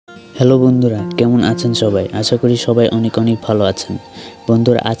Hello বন্ধুরা, কেমন আছেন সবাই? আশা করি সবাই অনেক ভালো আছেন।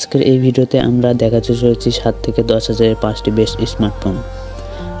 বন্ধুরা, আজকের এই ভিডিওতে আমরা দেখাতে চলেছি 7 থেকে 10 হাজারের 5টি বেস্ট স্মার্টফোন।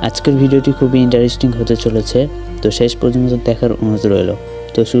 আজকের ভিডিওটি খুবই ইন্টারেস্টিং হতে চলেছে, তো শেষ পর্যন্ত দেখার অনুরোধ রইল।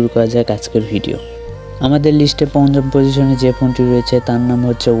 তো শুরু করা যাক আজকের ভিডিও। আমাদের লিস্টে পঞ্চম পজিশনে যে ফোনটি রয়েছে তার নাম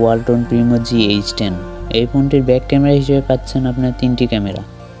হচ্ছে ওয়ালটন প্রিমো GH10। এই ফোনটির ব্যাক ক্যামেরা হিসেবে পাচ্ছেন আপনার 3টি ক্যামেরা,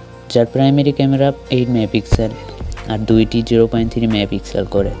 যার প্রাইমারি ক্যামেরা 8 মেগাপিক্সেল আর 2টি 0.3 মেগাপিক্সেল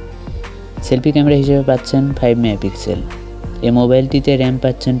করে। সেলফি ক্যামেরা হিসেবে পাচ্ছেন 5 মেগাপিক্সেল। এই মোবাইলটিতে র্যাম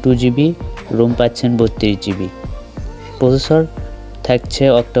পাচ্ছেন 2GB, রোম পাচ্ছেন 32GB। প্রসেসর থাকছে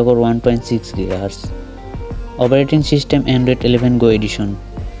octa-core 1.6 GHz। Operating system Android 11 গো addition.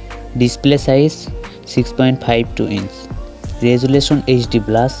 Display size 6.52 inch. Resolution HD+।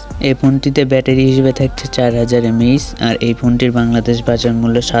 এই ফোনটিতে ব্যাটারি হিসেবে থাকছে 4000 mAh আর এই ফোনটির বাংলাদেশ বাজার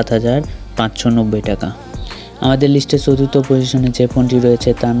মূল্য 7590 টাকা। আমাদের লিস্টে চতুর্থ পজিশনে যে ফোনটি রয়েছে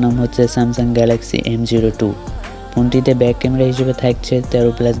তার নাম হচ্ছে স্যামসাং গ্যালাক্সি M02। ফোনটিতে ব্যাক ক্যামেরা হিসেবে থাকছে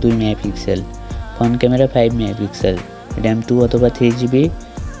 13+2 megapixel, front camera 5 megapixel, RAM 2 অথবা 3GB,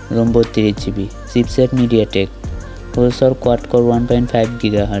 Rome 32GB। Chipset MediaTek. Processor quad-core 1.5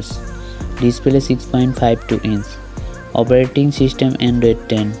 GHz। Display 6.52 inch. Operating system Android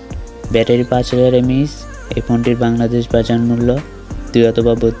 10। Battery 5000 mAh। এই ফোনটির বাংলাদেশ বাজার মূল্য 2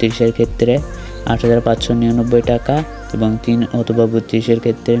 অথবা 32-এর ক্ষেত্রে 8599 টাকা এবং 3 অথবা 32-এর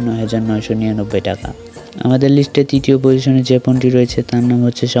ক্ষেত্রে 9999 টাকা। আমাদের লিস্টে তৃতীয় পজিশনে যে ফোনটি রয়েছে তার নাম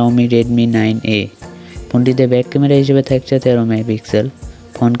হচ্ছে xiaomi Redmi 9A। ফোনটিতে ব্যাক ক্যামেরা হিসেবে থাকছে 13 megapixel,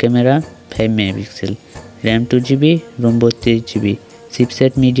 front camera 5 megapixel, RAM 2GB, Rome 32GB।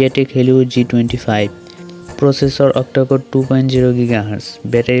 Chipset MediaTek Helio G25। Processor octa-core 2.0 GHz।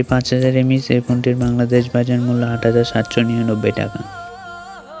 Battery 5000 mAh। এই ফোনটির বাংলাদেশ বাজার মূল্য 8799 টাকা।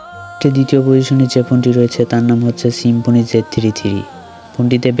 দ্বিতীয় পজিশনে যে ফোনটি রয়েছে তার নাম হচ্ছে সিম্ফনি Z33।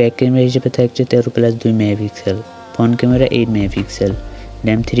 ফোনটিতে ব্যাক ক্যামেরা হিসেবে থাকছে 13+2 megapixel, front camera 8 megapixel,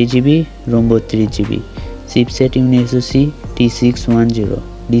 RAM 3GB, Rome 32GB। Chipset SoC T610।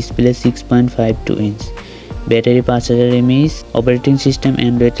 Display 6.52 inch. Battery 5000 mAh। Operating system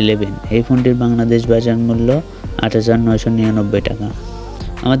Android 11। এই ফোনটির বাংলাদেশ বাজার মূল্য 8999 টাকা।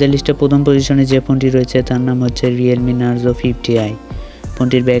 আমাদের লিস্টে প্রথম পজিশনে যে ফোনটি রয়েছে তার নাম হচ্ছে রিয়েলমি নার্জো 50i।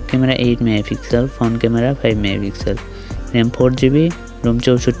 ফোনটির back camera 8 megapixel, front camera 5 megapixel, RAM 4GB, Rome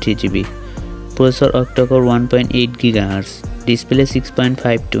 64GB। Processor octa-core 1.8 GHz। Display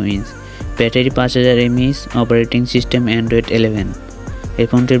 6.52 inch. Battery 5000 mAh। Operating system Android 11। এই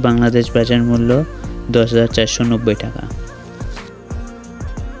ফোনটির বাংলাদেশ বাজার মূল্য 10490 টাকা।